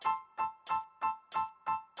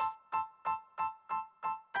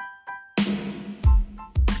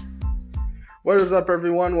What is up,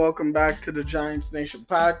 everyone? Welcome back to the Giants Nation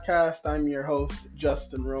podcast. I'm your host,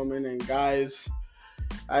 Justin Roman. And guys,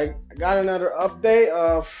 I got another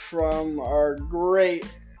update from our great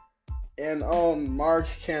and own Mark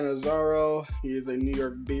Cannizzaro. He is a New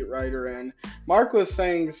York beat writer. And Mark was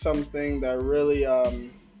saying something that really,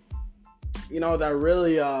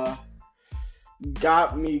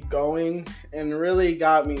 got me going and really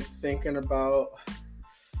got me thinking about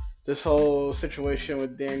this whole situation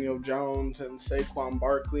with Daniel Jones and Saquon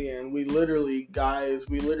Barkley, and we're literally gonna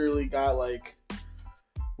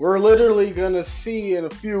see in a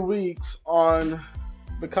few weeks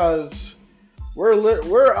because we're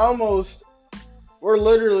literally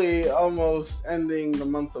almost ending the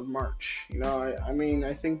month of March.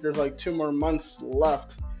 I think there's like 2 more months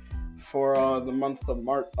left for the month of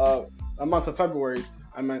February.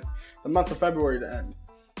 I meant the month of February to end.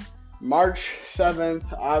 March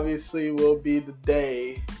 7th obviously will be the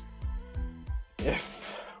day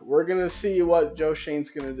if we're going to see what Joe Schoen's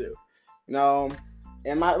going to do.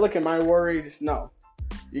 Am I worried? No.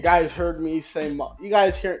 You guys heard me say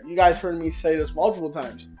this multiple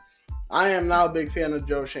times. I am now a big fan of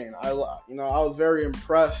Joe Schoen. I was very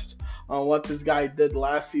impressed on what this guy did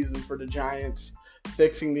last season for the Giants,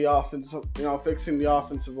 fixing the offensive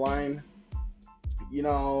line,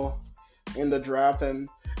 in the draft. And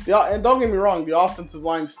don't get me wrong, the offensive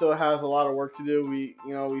line still has a lot of work to do. We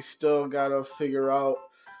still gotta figure out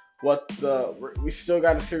what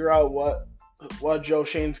Joe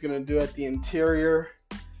Schoen's gonna do at the interior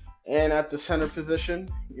and at the center position.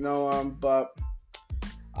 But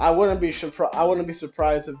I wouldn't be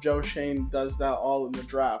surprised if Joe Schoen does that all in the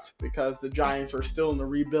draft, because the Giants are still in the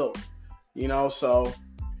rebuild. So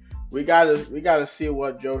we gotta see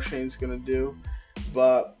what Joe Schoen's gonna do.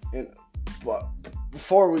 But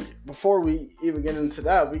before we even get into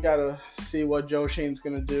that, we gotta see what Joe Schoen's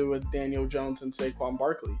gonna do with Daniel Jones and Saquon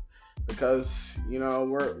Barkley, because we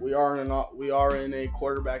are in a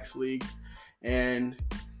quarterbacks league, and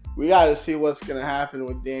we gotta see what's gonna happen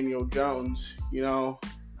with Daniel Jones. You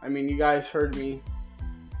guys heard me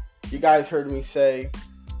say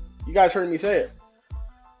it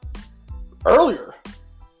earlier.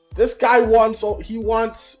 This guy wants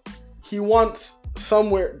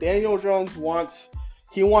somewhere. Daniel Jones wants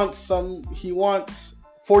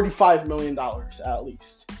 $45 million at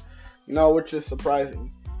least, which is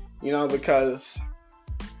surprising, because,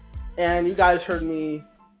 and you guys heard me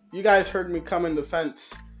come in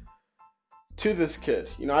defense to this kid.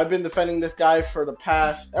 I've been defending this guy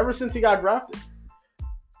ever since he got drafted.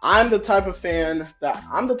 I'm the type of fan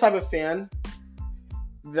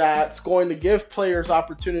that's going to give players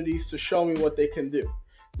opportunities to show me what they can do.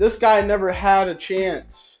 This guy never had a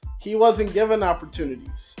chance. He wasn't given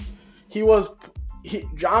opportunities.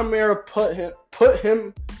 John Mara put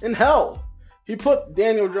him in hell. He put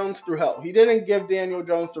Daniel Jones through hell. He didn't give Daniel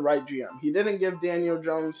Jones the right GM. He didn't give Daniel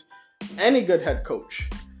Jones any good head coach.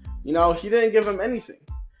 He didn't give him anything.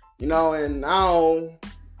 And now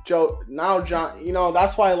John,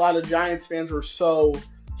 that's why a lot of Giants fans were so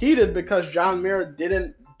heated, because John Mara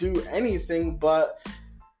didn't do anything but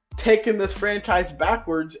taking this franchise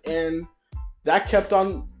backwards, and that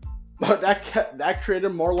created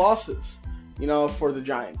more losses, for the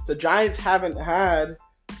Giants. The Giants haven't had,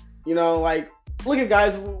 look at,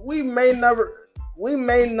 guys, we may never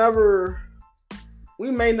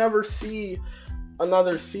see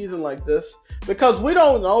another season like this, because we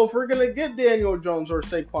don't know if we're gonna get Daniel Jones or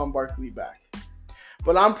Saquon Barkley back.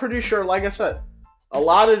 But I'm pretty sure, like I said, a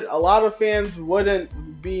lot of fans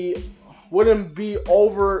wouldn't be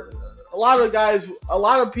over. A lot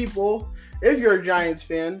of people, if you're a Giants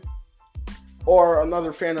fan or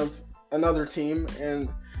another fan of another team, and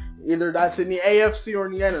either that's in the AFC or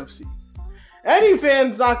in the NFC, any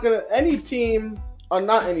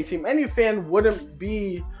fan wouldn't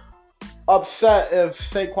be upset if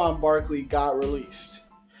Saquon Barkley got released.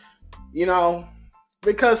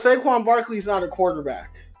 Because Saquon Barkley's not a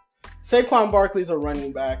quarterback. Saquon Barkley's a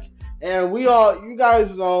running back. And you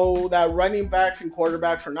guys know that running backs and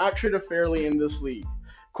quarterbacks are not treated fairly in this league.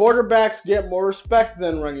 Quarterbacks get more respect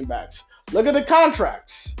than running backs. Look at the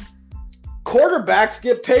contracts. Quarterbacks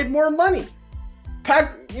get paid more money.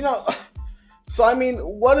 So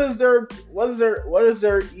what is there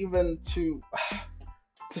even to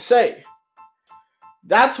say?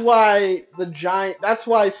 That's why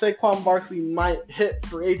Saquon Barkley might hit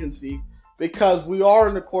free agency, because we are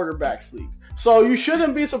in the quarterbacks league. So you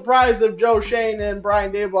shouldn't be surprised if Joe Schoen and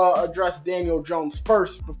Brian Daboll address Daniel Jones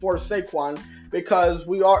first before Saquon, because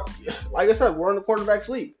we are, like I said, we're in the quarterbacks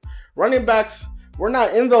league. Running backs, we're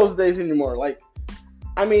not in those days anymore.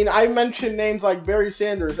 I mentioned names like Barry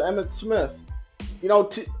Sanders, Emmitt Smith,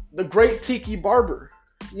 the great Tiki Barber.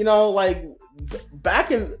 Like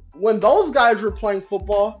back in when those guys were playing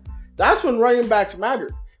football, that's when running backs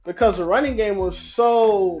mattered because the running game was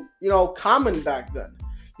so common back then.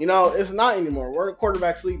 It's not anymore. We're in a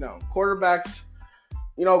quarterbacks league now. Quarterbacks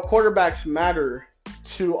matter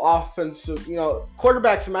to offensive.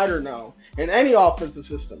 Quarterbacks matter now in any offensive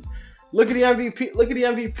system. Look at the MVP. Look at the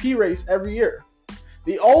MVP race every year.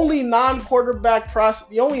 The only non-quarterback player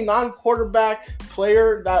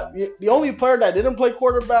that didn't play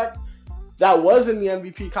quarterback that was in the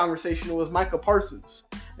MVP conversation was Micah Parsons.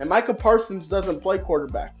 And Micah Parsons doesn't play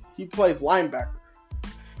quarterback. He plays linebacker.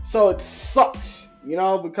 So it sucks,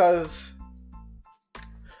 because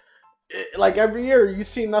like every year you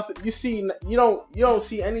see nothing. You don't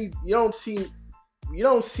see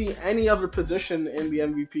any other position in the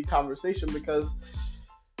MVP conversation because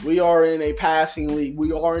we are in a passing league.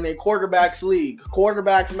 We are in a quarterbacks league.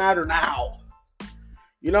 Quarterbacks matter now.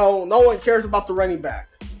 No one cares about the running back.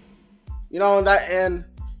 And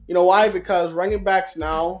why? Because running backs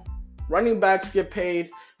get paid,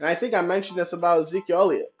 and I think I mentioned this about Ezekiel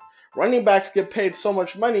Elliott. Running backs get paid so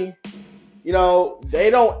much money, they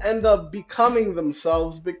don't end up becoming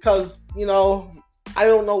themselves because, I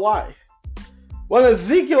don't know why. When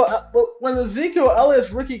Ezekiel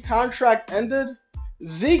Elliott's rookie contract ended,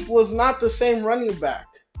 Zeke was not the same running back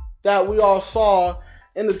that we all saw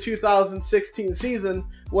in the 2016 season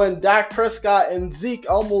when Dak Prescott and Zeke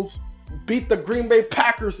almost beat the Green Bay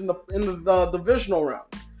Packers in the divisional round.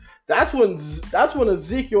 That's when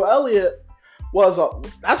Ezekiel Elliott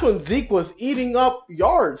that's when Zeke was eating up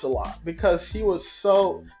yards a lot because he was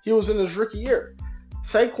in his rookie year.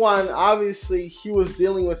 Saquon, obviously, he was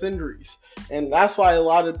dealing with injuries, and that's why a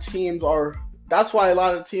lot of teams are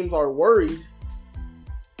worried.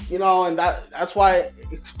 And that's why,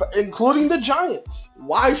 including the Giants,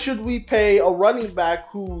 why should we pay a running back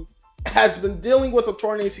who has been dealing with a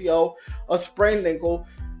torn ACL, a sprained ankle?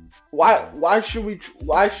 Why should we?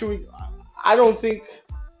 I don't think.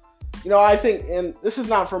 I think, and this is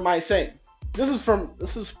not from my saying. This is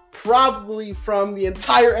probably from the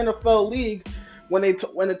entire NFL league when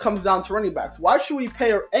it comes down to running backs. Why should we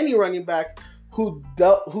pay any running back who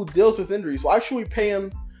deals with injuries? Why should we pay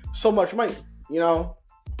him so much money?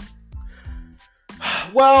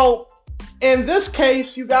 Well, in this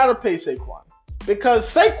case, you gotta pay Saquon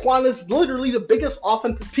because Saquon is literally the biggest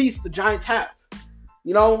offensive piece the Giants have.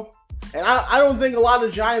 And I don't think a lot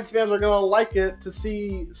of Giants fans are gonna like it to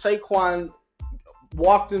see Saquon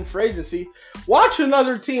walked in free agency. Watch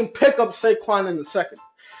another team pick up Saquon in the second.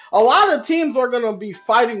 A lot of teams are gonna be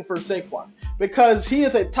fighting for Saquon because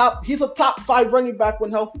he's a top 5 running back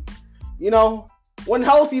when healthy. When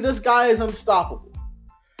healthy, this guy is unstoppable.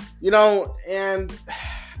 And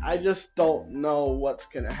I just don't know what's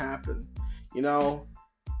going to happen.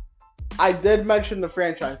 I did mention the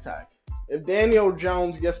franchise tag. If Daniel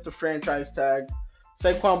Jones gets the franchise tag,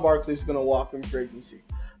 Saquon Barkley is going to walk in free agency.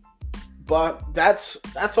 But that's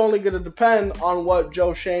only going to depend on what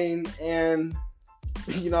Joe Schoen and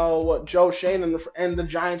the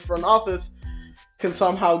Giants front office can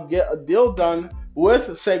somehow get a deal done with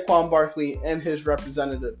Saquon Barkley and his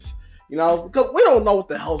representatives. Because we don't know what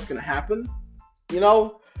the hell's going to happen.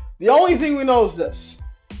 The only thing we know is this.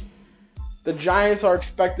 The Giants are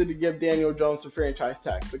expected to give Daniel Jones the franchise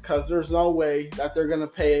tag because there's no way that they're going to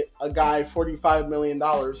pay a guy $45 million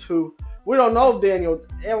who we don't know if Daniel...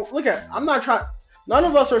 And look at none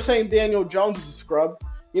of us are saying Daniel Jones is a scrub.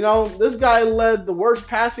 This guy led the worst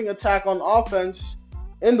passing attack on offense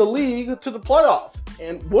in the league to the playoffs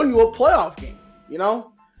and won you a playoff game,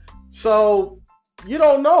 So, you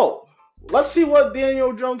don't know. Let's see what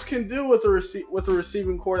Daniel Jones can do with a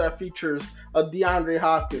receiving core that features a DeAndre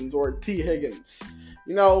Hopkins or a T. Higgins.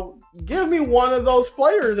 Give me one of those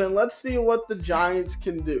players and let's see what the Giants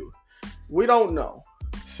can do. We don't know.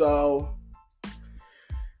 So,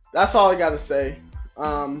 that's all I got to say.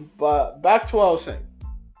 But back to what I was saying.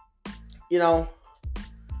 Oh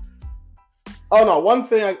no, one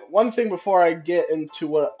thing before I get into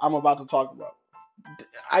what I'm about to talk about.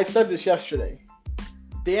 I said this yesterday.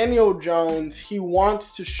 Daniel Jones, he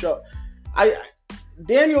wants to show.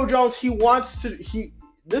 Daniel Jones,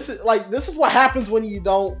 this is what happens when you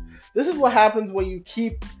don't. This is what happens when you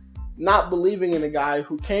keep not believing in a guy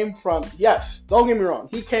who came from. Yes, don't get me wrong.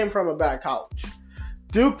 He came from a bad college.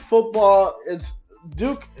 Duke football is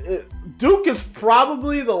Duke is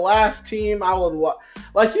probably the last team I would watch.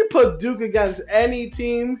 Like, you put Duke against any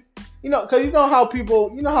team, because you know how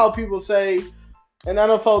people say an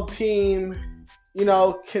NFL team,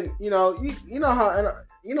 can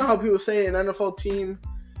how people say an NFL team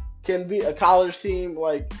can be a college team.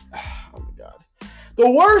 Like, oh my god, The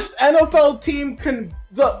worst NFL team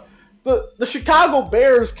the Chicago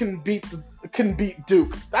Bears can beat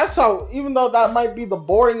Duke. That's how, even though that might be the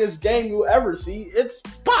boringest game you ever see, it's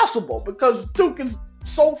possible because Duke is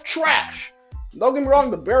so trash. Don't get me wrong,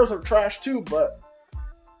 the Bears are trash too, but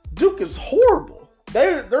Duke is horrible.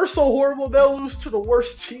 They're so horrible they'll lose to the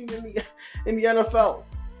worst team in the NFL.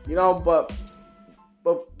 You know, but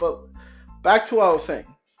back to what I was saying.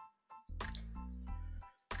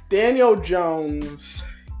 Daniel Jones,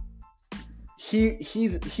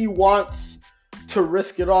 he wants to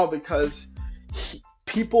risk it all because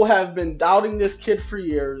people have been doubting this kid for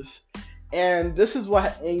years, and this is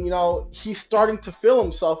what, and you know, he's starting to feel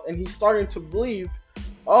himself, and he's starting to believe,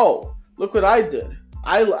 oh, look what I did.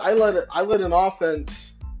 I led an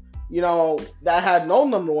offense, you know, that had no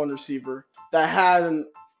number one receiver, that had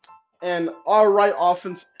an alright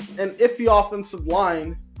offense, an iffy offensive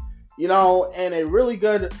line, you know, and a really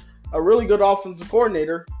good offensive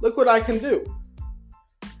coordinator. Look what I can do.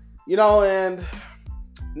 You know, and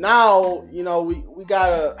now, you know,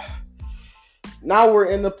 now we're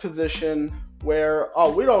in the position where,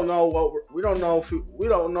 oh, we don't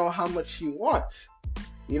know how much he wants,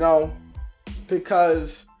 you know,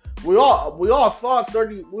 because we all thought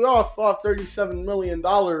 $37 million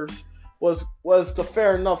was the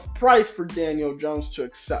fair enough price for Daniel Jones to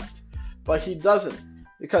accept, but he doesn't,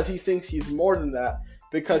 because he thinks he's more than that,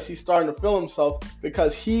 because he's starting to feel himself,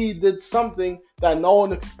 because he did something that no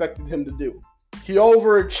one expected him to do. He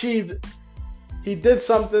overachieved. He did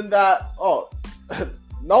something that,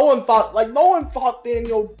 none of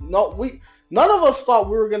us thought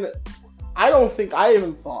we were gonna. I don't think I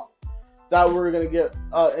even thought that we were gonna get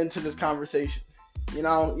into this conversation. You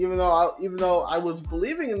know, even though I was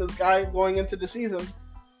believing in this guy going into the season,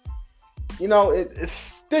 you know, it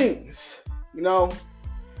stings. You know,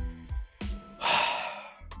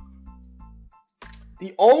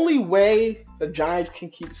 the only way the Giants can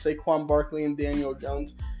keep Saquon Barkley and Daniel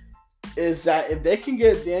Jones is that if they can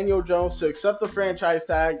get Daniel Jones to accept the franchise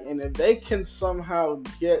tag, and if they can somehow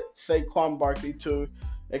get Saquon Barkley to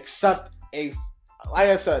accept like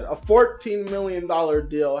I said, a $14 million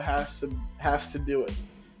deal has to do it.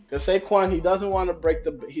 Because Saquon, he doesn't want to break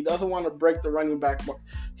the running back.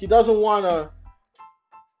 He doesn't want to,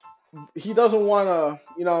 he doesn't want to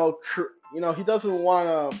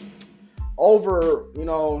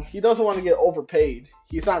get overpaid.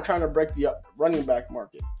 He's not trying to break the running back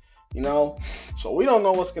market, you know. So we don't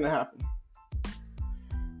know what's going to happen.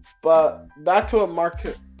 But back to what Mark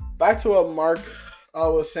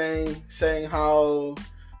was saying how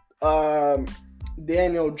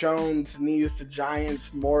Daniel Jones needs the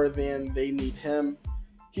Giants more than they need him.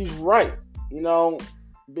 He's right, you know,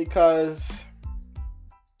 because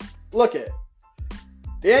look at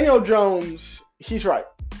Daniel Jones. He's right.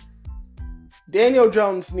 Daniel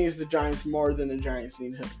Jones needs the Giants more than the Giants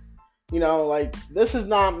need him. You know, like, this is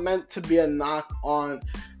not meant to be a knock on.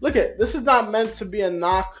 This is not meant to be a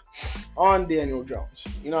knock on Daniel Jones.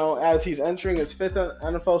 You know, as he's entering his 5th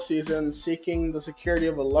NFL season, seeking the security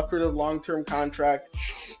of a lucrative long-term contract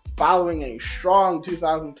following a strong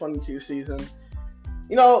 2022 season.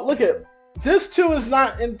 You know, this too is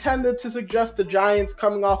not intended to suggest the Giants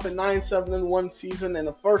coming off a 9-7-1 season and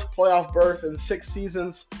the first playoff berth in 6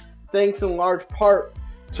 seasons, thanks in large part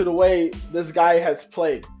to the way this guy has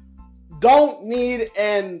played. Don't need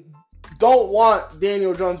and don't want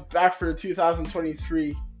Daniel Jones back for the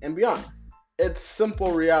 2023 and beyond. It's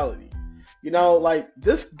simple reality. You know, like,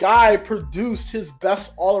 this guy produced his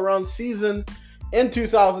best all-around season in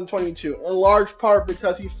 2022, in large part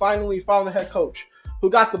because he finally found a head coach who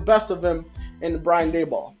got the best of him in Brian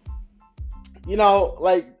Daboll. You know,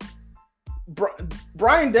 like,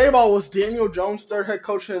 Brian Daboll was Daniel Jones' 3rd head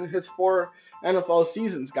coach in his 4 NFL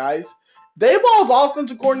seasons, guys. Daboll's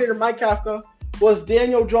offensive coordinator, Mike Kafka, was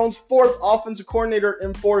Daniel Jones' 4th offensive coordinator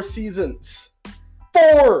in 4 seasons.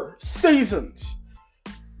 4 seasons!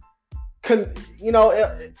 You know,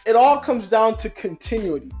 it all comes down to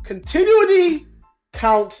continuity. Continuity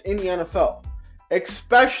counts in the NFL,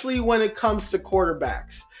 especially when it comes to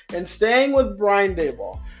quarterbacks. And staying with Brian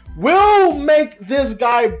Daboll will make this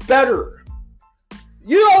guy better.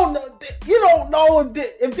 You don't know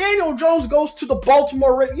if Daniel Jones goes to the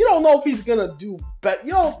Baltimore Ravens. You don't know if he's gonna do better.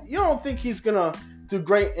 You don't think he's gonna do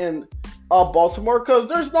great in Baltimore, because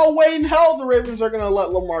there's no way in hell the Ravens are gonna let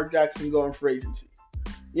Lamar Jackson go in free agency.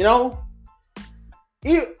 You know,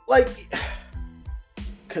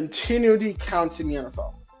 continuity counts in the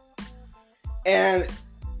NFL, and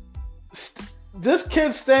this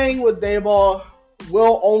kid staying with Daboll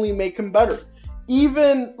will only make him better.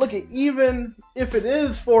 Even if it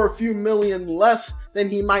is for a few million less than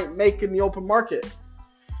he might make in the open market,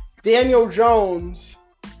 Daniel Jones,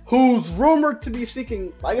 who's rumored to be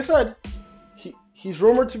seeking, like I said, he's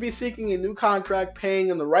rumored to be seeking a new contract paying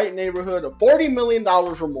in the right neighborhood of $40 million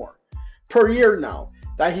or more per year now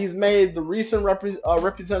that he's made the recent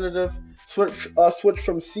representative switch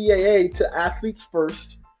from CAA to Athletes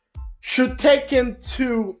First, should take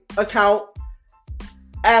into account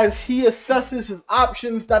as he assesses his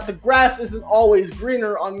options that the grass isn't always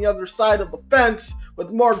greener on the other side of the fence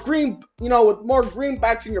with more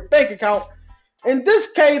greenbacks in your bank account. In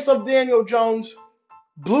this case of Daniel Jones,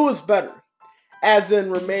 blue is better, as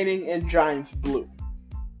in remaining in Giants blue.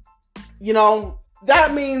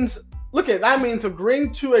 That means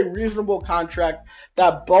agreeing to a reasonable contract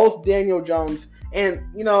that both Daniel Jones and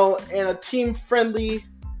a team-friendly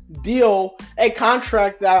deal, a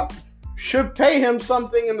contract that should pay him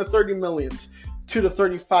something in the 30 millions to the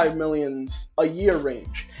 35 millions a year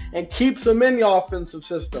range and keeps him in the offensive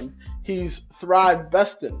system he's thrived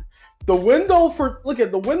best in. The window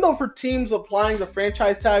for teams applying the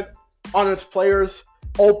franchise tag on its players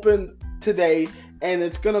opened today, and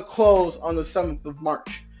it's going to close on the 7th of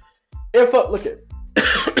March.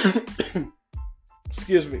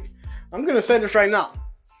 Excuse me. I'm going to say this right now.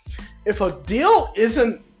 If a deal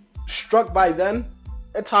isn't struck by then,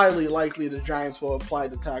 it's highly likely the Giants will apply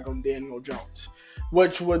the tag on Daniel Jones,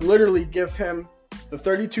 which would literally give him the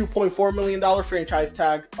 $32.4 million franchise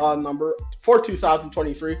tag number for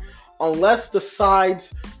 2023, unless the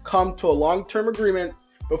sides come to a long-term agreement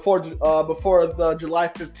before the July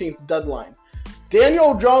 15th deadline.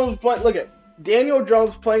 Daniel Jones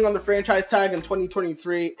playing on the franchise tag in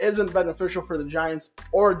 2023 isn't beneficial for the Giants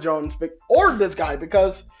or Jones or this guy,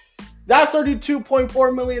 because that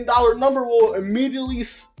 $32.4 million number will immediately,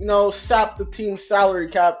 sap the team's salary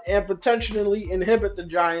cap and potentially inhibit the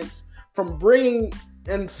Giants from bringing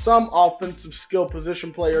in some offensive skill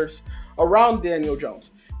position players around Daniel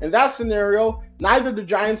Jones. In that scenario, neither the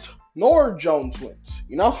Giants nor Jones wins,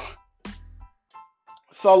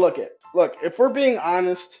 So look, if we're being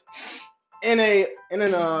honest, in an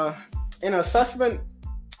assessment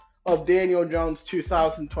of Daniel Jones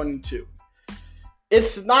 2022,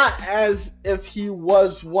 it's not as if he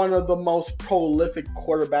was one of the most prolific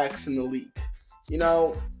quarterbacks in the league,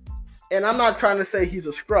 And I'm not trying to say he's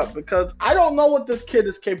a scrub, because I don't know what this kid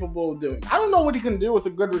is capable of doing. I don't know what he can do with a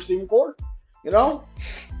good receiving core, He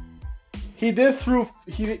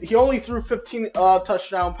only threw 15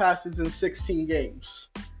 touchdown passes in 16 games.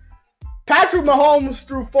 Patrick Mahomes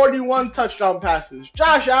threw 41 touchdown passes.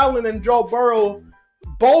 Josh Allen and Joe Burrow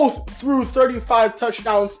both threw 35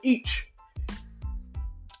 touchdowns each.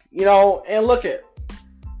 And look at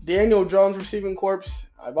Daniel Jones' receiving corps.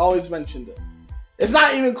 I've always mentioned it. It's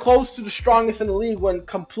not even close to the strongest in the league when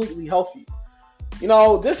completely healthy.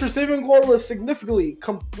 This receiving corps was significantly,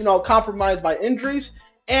 compromised by injuries,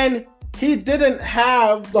 and he didn't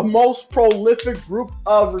have the most prolific group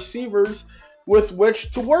of receivers with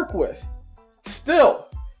which to work with. Still,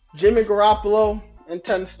 Jimmy Garoppolo in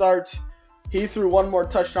 10 starts, he threw one more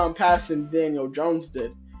touchdown pass than Daniel Jones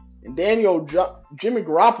did. And Jimmy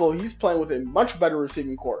Garoppolo, he's playing with a much better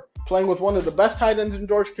receiving core, playing with one of the best tight ends in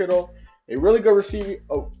George Kittle,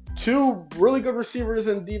 two really good receivers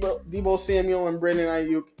in Deebo Samuel and Brandon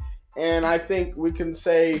Ayuk, and I think we can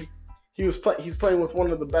say he's playing with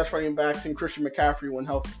one of the best running backs in Christian McCaffrey when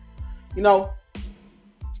healthy.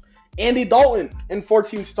 Andy Dalton in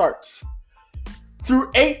 14 starts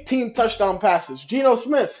threw 18 touchdown passes. Geno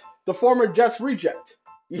Smith, the former Jets reject,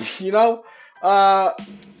 threw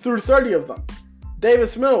 30 of them.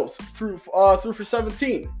 Davis Mills threw for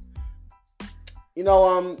 17.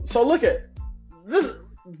 So look at this.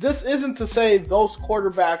 This isn't to say those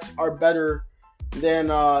quarterbacks are better than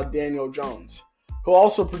Daniel Jones, who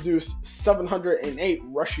also produced 708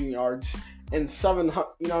 rushing yards and seven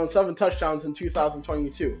touchdowns in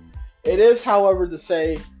 2022. It is, however, to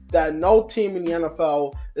say that no team in the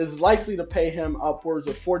NFL is likely to pay him upwards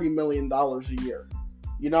of $40 million a year.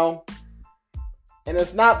 And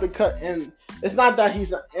it's not that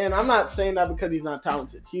he's, and I'm not saying that because he's not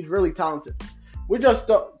talented. He's really talented. We just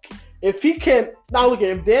don't. If he can't, now look at,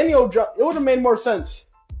 if Daniel Jones, it would have made more sense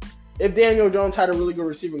if Daniel Jones had a really good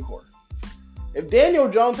receiving core. If Daniel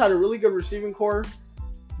Jones had a really good receiving core,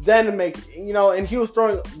 then and he was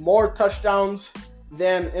throwing more touchdowns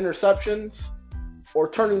than interceptions or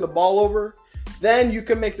turning the ball over, then you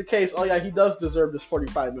can make the case, oh yeah, he does deserve this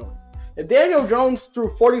 $45 million. If Daniel Jones threw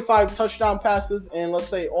 45 touchdown passes and let's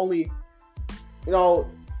say only, let's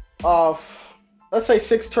say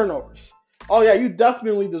 6 turnovers, oh yeah, you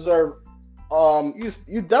definitely deserve a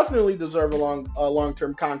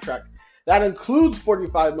long-term contract. That includes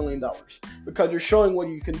 $45 million because you're showing what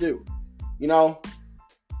you can do.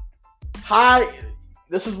 high.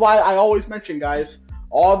 This is why I always mention, guys,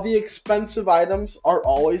 all the expensive items are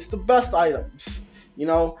always the best items. You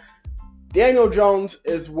know, Daniel Jones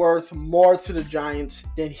is worth more to the Giants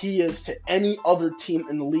than he is to any other team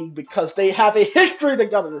in the league because they have a history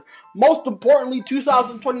together. Most importantly,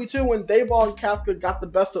 2022 when Daboll and Kafka got the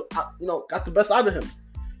best out of him.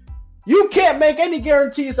 You can't make any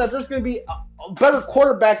guarantees that there's going to be a better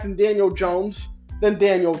quarterback than Daniel Jones.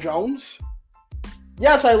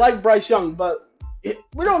 Yes, I like Bryce Young, but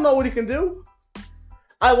we don't know what he can do.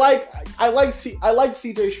 I like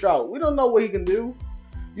CJ Stroud. We don't know what he can do.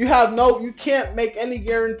 You can't make any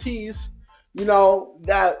guarantees,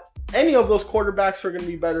 that any of those quarterbacks are going to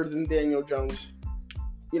be better than Daniel Jones,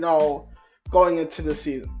 going into the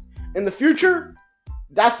season. In the future,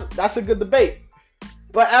 that's a good debate.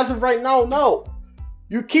 But as of right now, no.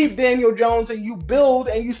 You keep Daniel Jones and you build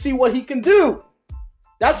and you see what he can do.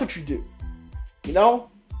 That's what you do.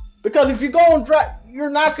 Because if you go and draft, you're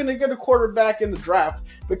not going to get a quarterback in the draft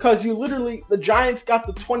because the Giants got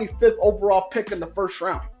the 25th overall pick in the first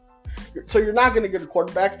round. So you're not going to get a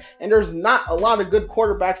quarterback, and there's not a lot of good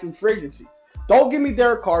quarterbacks in free agency. Don't give me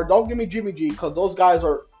Derek Carr. Don't give me Jimmy G because those guys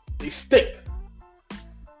they stink.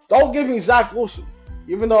 Don't give me Zach Wilson,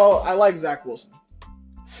 even though I like Zach Wilson.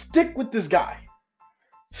 Stick with this guy.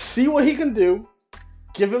 See what he can do.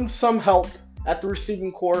 Give him some help at the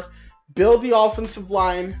receiving core. Build the offensive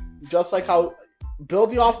line, just like how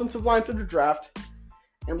build the offensive line through the draft,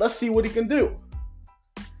 and let's see what he can do.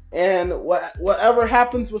 And whatever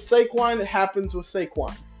happens with Saquon, it happens with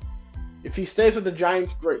Saquon. If he stays with the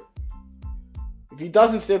Giants, great. If he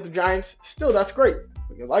doesn't stay with the Giants, still that's great.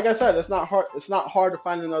 Because like I said, it's not hard to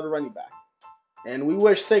find another running back. And we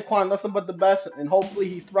wish Saquon nothing but the best, and hopefully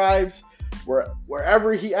he thrives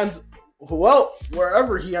wherever he ends up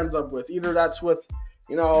with. Either that's with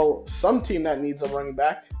some team that needs a running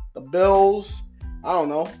back, the Bills, I don't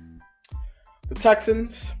know, the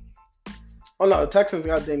Texans. Oh no, the Texans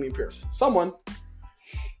got Dameon Pierce. Someone.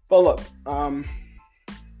 But look,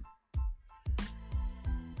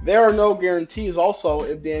 there are no guarantees also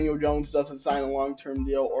if Daniel Jones doesn't sign a long-term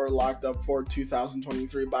deal or locked up for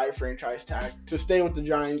 2023 by a franchise tag to stay with the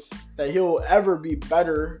Giants that he'll ever be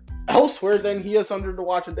better elsewhere than he is under the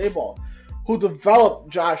watch of Daboll, who developed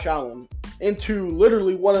Josh Allen into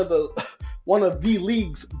literally one of the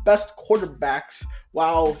league's best quarterbacks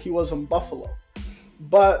while he was in Buffalo.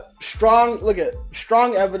 But strong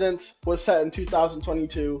evidence was set in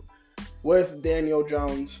 2022 with Daniel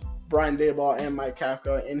Jones, Brian Daboll, and Mike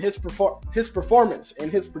Kafka, and his performance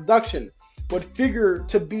and his production would figure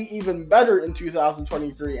to be even better in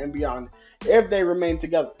 2023 and beyond if they remain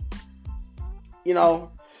together.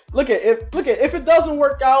 If it doesn't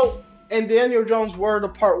work out and Daniel Jones were to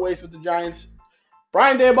part ways with the Giants,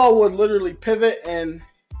 Brian Daboll would literally pivot, and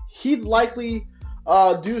he'd likely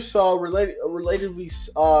do so relatively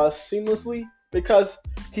seamlessly because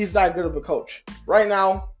he's that good of a coach. Right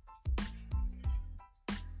now,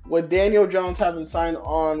 with Daniel Jones having signed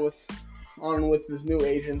on with his new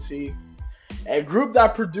agency, a group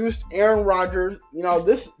that produced Aaron Rodgers,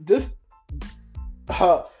 this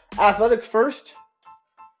Athletics First.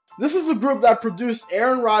 This is a group that produced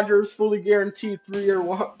Aaron Rodgers' fully guaranteed 3-year,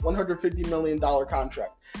 $150 million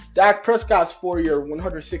contract. Dak Prescott's 4-year,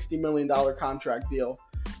 $160 million contract deal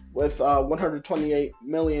with $128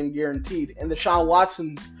 million guaranteed, and Deshaun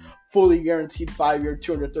Watson's fully guaranteed 5-year,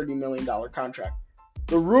 $230 million contract.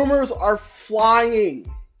 The rumors are flying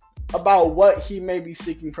about what he may be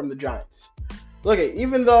seeking from the Giants. Look,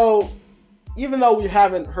 even though we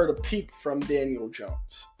haven't heard a peep from Daniel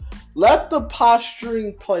Jones, let the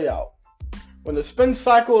posturing play out. When the spin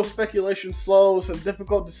cycle of speculation slows and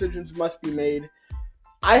difficult decisions must be made,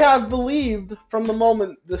 I have believed from the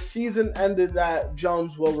moment the season ended that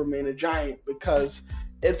Jones will remain a Giant because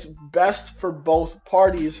it's best for both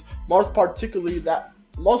parties, most particularly the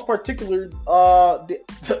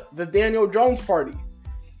Daniel Jones party.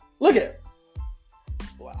 Look at it.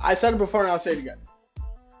 I said it before and I'll say it again.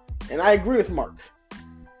 And I agree with Mark.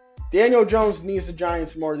 Daniel Jones needs the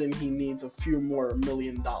Giants more than he needs a few more $1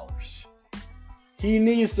 million. He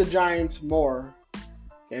needs the Giants more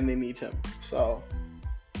than they need him. So,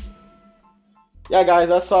 yeah, guys,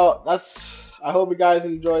 that's all. I hope you guys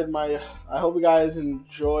enjoyed what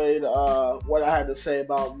I had to say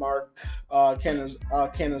about Mark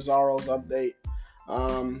Cannizaro's update.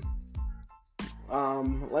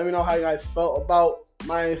 Let me know how you guys felt about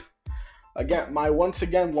my once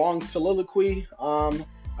again long soliloquy.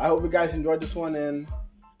 I hope you guys enjoyed this one, and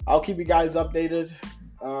I'll keep you guys updated.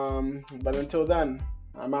 But until then,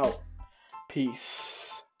 I'm out. Peace.